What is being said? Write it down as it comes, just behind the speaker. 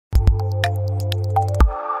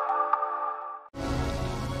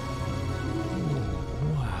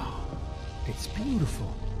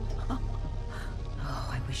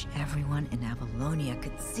in Apollonia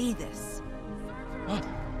could see this.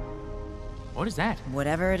 What is that?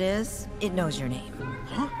 Whatever it is, it knows your name.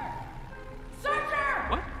 Huh?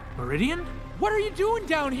 What? Meridian? What are you doing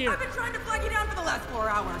down here? I've been trying to flag you down for the last 4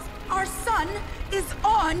 hours. Our son is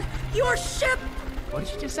on your ship! What did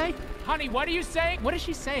she just say? Honey, what are you saying? What is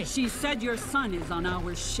she saying? She said your son is on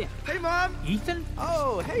our ship. Hey, Mom! Ethan?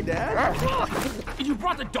 Oh, hey, Dad. You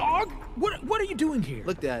brought the dog? What are you doing here?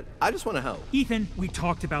 Look, Dad, I just want to help. Ethan, we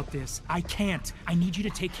talked about this. I can't. I need you to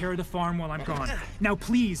take care of the farm while I'm gone. Now,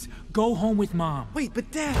 please, go home with Mom. Wait,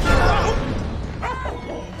 but Dad...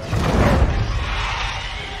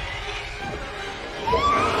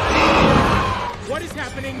 What is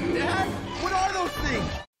happening? Dad, what are those things?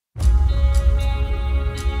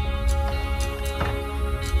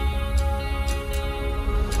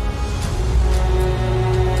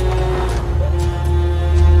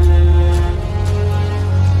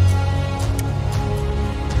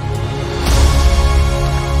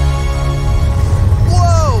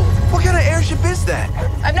 Whoa! What kind of airship is that?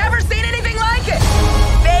 I've never seen anything like it!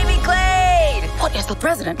 Baby Clade! What is the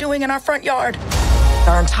president doing in our front yard?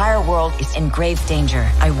 Our entire world is in grave danger.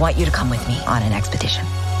 I want you to come with me on an expedition.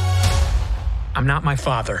 I'm not my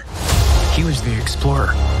father. He was the explorer.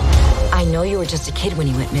 I know you were just a kid when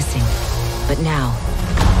you went missing, but now,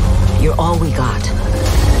 you're all we got.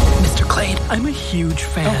 Mr. Clade, I'm a huge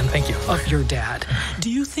fan thank you. of your dad. Do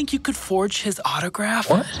you think you could forge his autograph?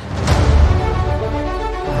 What?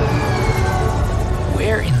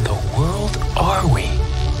 Where in the world are we?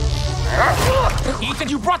 Ethan,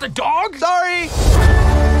 you brought the dog? Sorry!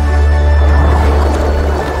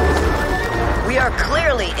 We are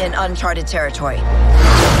clearly in uncharted territory.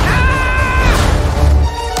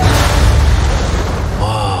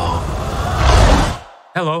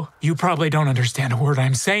 Hello, you probably don't understand a word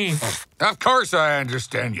I'm saying. Of course I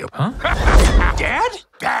understand you. Huh? Dad?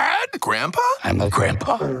 Dad? Grandpa? I'm a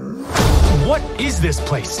grandpa. What is this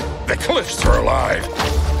place? The cliffs are alive,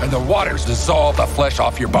 and the waters dissolve the flesh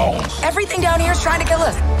off your bones. Everything down here is trying to kill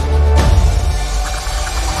us.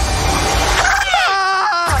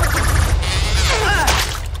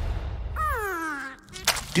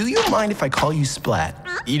 Do you mind if I call you Splat?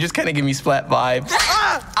 You just kind of give me Splat vibes.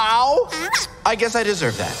 Ow! I guess I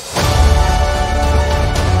deserve that.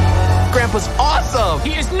 Grandpa's awesome!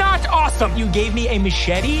 He is not awesome! You gave me a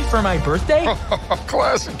machete for my birthday?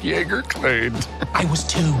 Classic Jaeger Clade. I was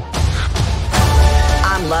 2.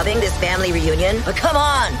 I'm loving this family reunion, but come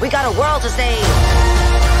on, we got a world to save.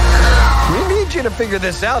 We need you to figure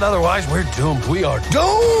this out, otherwise we're doomed. We are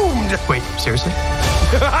doomed! Wait, seriously?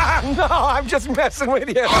 No, I'm just messing with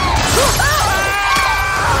you.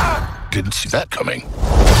 Didn't see that coming.